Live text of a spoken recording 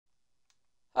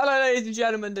Hello ladies and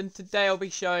gentlemen, and today I'll be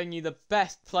showing you the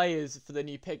best players for the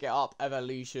new Pick It Up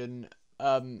evolution.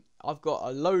 I've got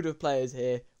a load of players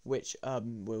here which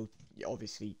will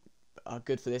obviously are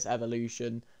good for this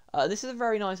evolution. This is a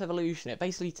very nice evolution. It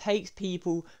basically takes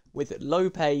people with low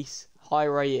pace, high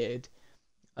rated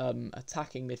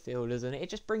attacking midfielders, and it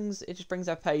just brings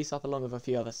their pace up along with a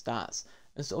few other stats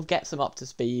and sort of gets them up to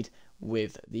speed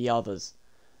with the others.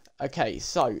 Okay,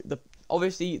 so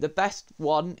obviously the best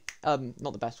one,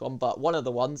 not the best one, but one of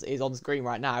the ones is on screen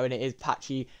right now, and it is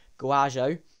Patchy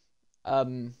Guajo.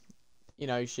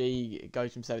 She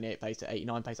goes from 78 pace to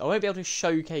 89 pace. I won't be able to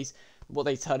showcase what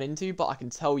they turn into, but I can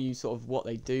tell you sort of what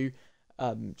they do,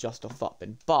 just off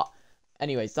Futbin. But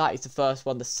anyways, that is the first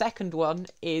one. The second one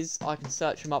is, I can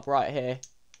search them up right here,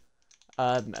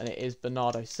 and it is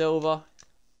Bernardo Silva.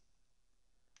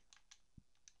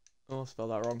 Oh, I spelled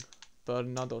that wrong.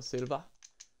 Bernardo Silva.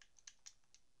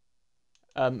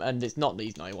 And it's not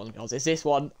these 91 cards, it's this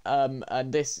one.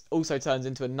 And this also turns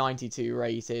into a 92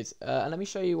 rated. And let me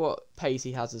show you what pace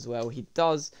he has as well. He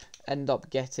does end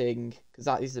up getting, because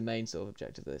that is the main sort of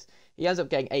objective of this, he ends up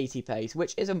getting 80 pace,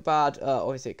 which isn't bad.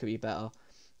 Obviously, it could be better.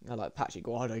 Like Patrick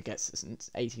Guardo gets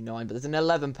 89, but there's an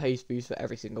 11 pace boost for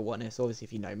every single one here. So obviously,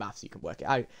 if you know maths, you can work it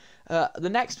out. The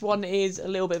next one is a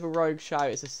little bit of a rogue shout.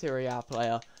 It's a Serie A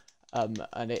player.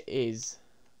 And it is...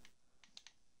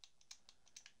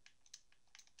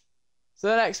 So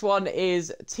the next one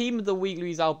is Team of the Week,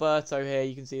 Luis Alberto here.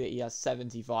 You can see that he has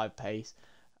 75 pace.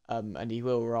 And he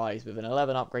will rise with an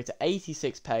 11 upgrade to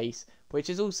 86 pace, which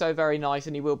is also very nice.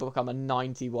 And he will become a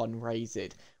 91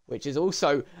 rated, which is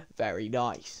also very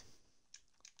nice.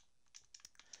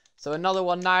 So another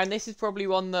one now, and this is probably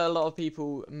one that a lot of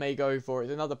people may go for.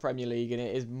 It's another Premier League, and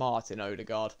it is Martin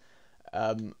Odegaard.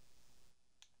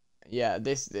 Yeah,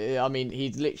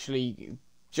 he's literally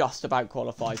just about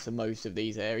qualified for most of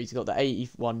these here. He's got the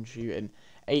 81 shooting,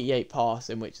 88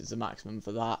 passing, which is the maximum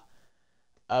for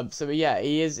that. So yeah,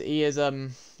 he is a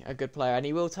good player, and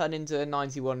he will turn into a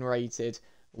 91 rated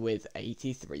with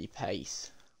 83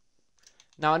 pace.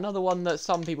 Now another one that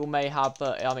some people may have,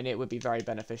 but I mean it would be very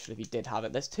beneficial if he did have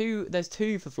it. There's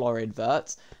two for Florian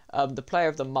Wirtz. The player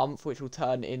of the month, which will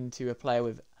turn into a player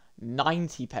with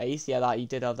 90 pace. Yeah, that you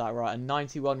did have that right. A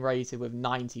 91 rated with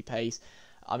 90 pace.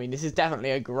 I mean, this is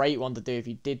definitely a great one to do if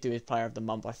you did do his player of the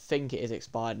month. I think it is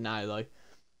expired now though.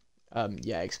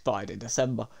 Yeah, expired in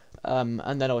December. And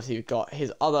then obviously we've got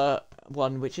his other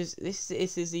one, which is this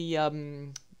is the I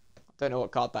don't know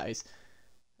what card that is.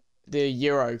 The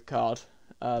Euro card.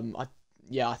 I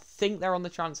think they're on the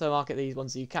transfer market, these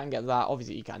ones, so you can get that.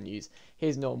 Obviously you can use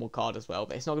his normal card as well,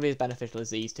 but it's not going to be as beneficial as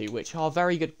these two, which are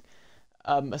very good.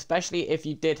 Especially if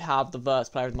you did have the Wirtz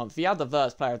player of the month. If you had the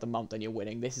Wirtz player of the month, then you're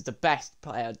winning. This is the best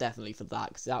player definitely for that,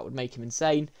 because that would make him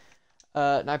insane.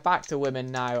 Now back to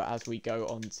women now, as we go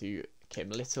on to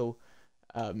Kim Little.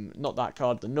 Not that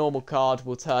card, the normal card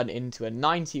will turn into a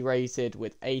 90 rated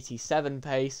with 87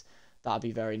 pace. That'd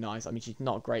be very nice. I mean, she's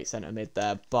not a great centre mid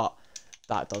there, but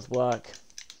that does work.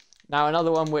 Now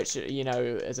another one which, you know,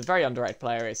 is a very underrated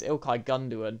player is İlkay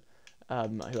Gundogan.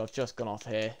 Who I've just gone off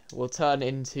here, will turn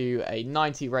into a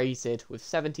 90 rated with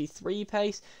 73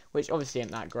 pace, which obviously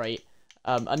ain't that great.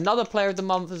 Another player of the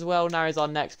month as well now is our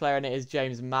next player, and it is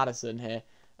James Maddison here.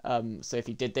 So if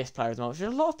you did this player of the month, which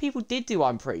a lot of people did do,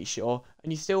 I'm pretty sure,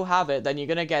 and you still have it, then you're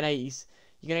gonna get an 80s.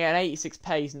 You're gonna get an 86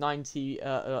 pace,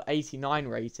 89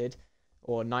 rated,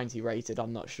 or 90 rated.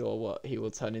 I'm not sure what he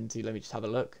will turn into. Let me just have a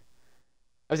look.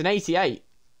 It was an 88.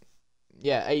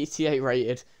 Yeah, 88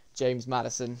 rated James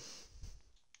Maddison.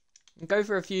 Go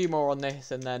for a few more on this,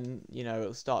 and then, you know,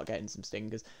 it'll start getting some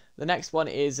stingers. The next one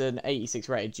is an 86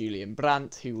 rated Julian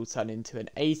Brandt, who will turn into an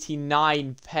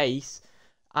 89 pace.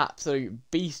 Absolute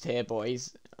beast here,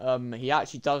 boys. He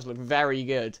actually does look very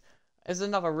good. There's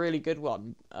another really good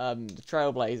one, the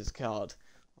Trailblazers card.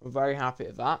 I'm very happy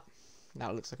with that.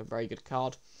 That looks like a very good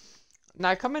card.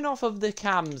 Now, coming off of the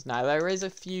cams now, there is a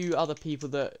few other people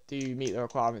that do meet the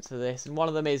requirements for this, and one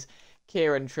of them is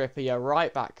Kieran Trippier,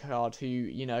 right back card, who,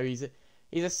 you know, he's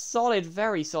a solid,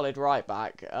 very solid right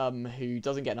back, who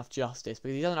doesn't get enough justice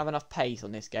because he doesn't have enough pace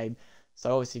on this game.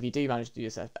 So obviously, if you do manage to do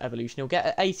this evolution, he'll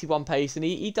get 81 pace, and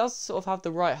he does sort of have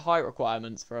the right height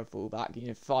requirements for a fullback, you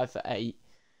know, 5'8",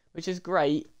 which is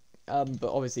great. But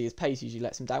obviously his pace usually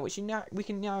lets him down, which we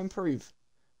can now improve,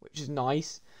 which is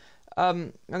nice.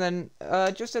 And then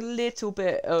just a little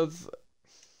bit of,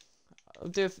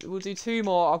 we'll do two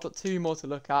more. I've got two more to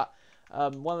look at.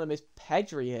 One of them is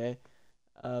Pedri here,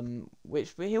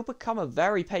 which he'll become a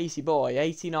very pacey boy,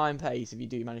 89 pace if you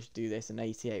do manage to do this, an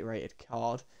 88 rated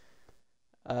card.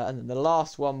 And then the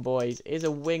last one, boys, is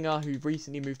a winger who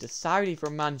recently moved to Saudi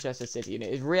from Manchester City, and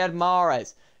it is Riyad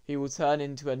Mahrez, who will turn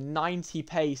into a 90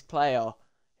 pace player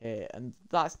here, and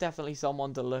that's definitely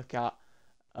someone to look at.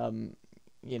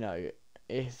 You know,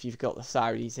 if you've got the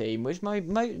Saudi team, which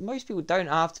most people don't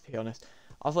have, to be honest.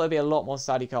 I thought there'd be a lot more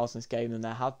Saudi cars in this game than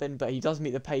there have been, but he does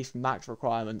meet the pace max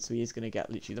requirements, so he is going to get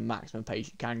literally the maximum pace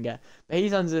you can get. But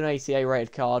he's under an 88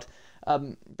 rated card.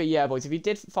 But yeah, boys, if you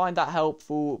did find that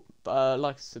helpful,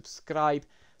 like, subscribe.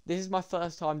 This is my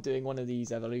first time doing one of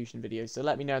these evolution videos, so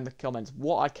let me know in the comments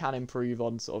what I can improve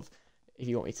on, sort of, if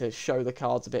you want me to show the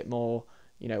cards a bit more,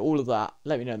 you know, all of that,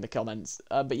 let me know in the comments.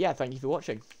 But yeah, thank you for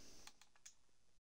watching.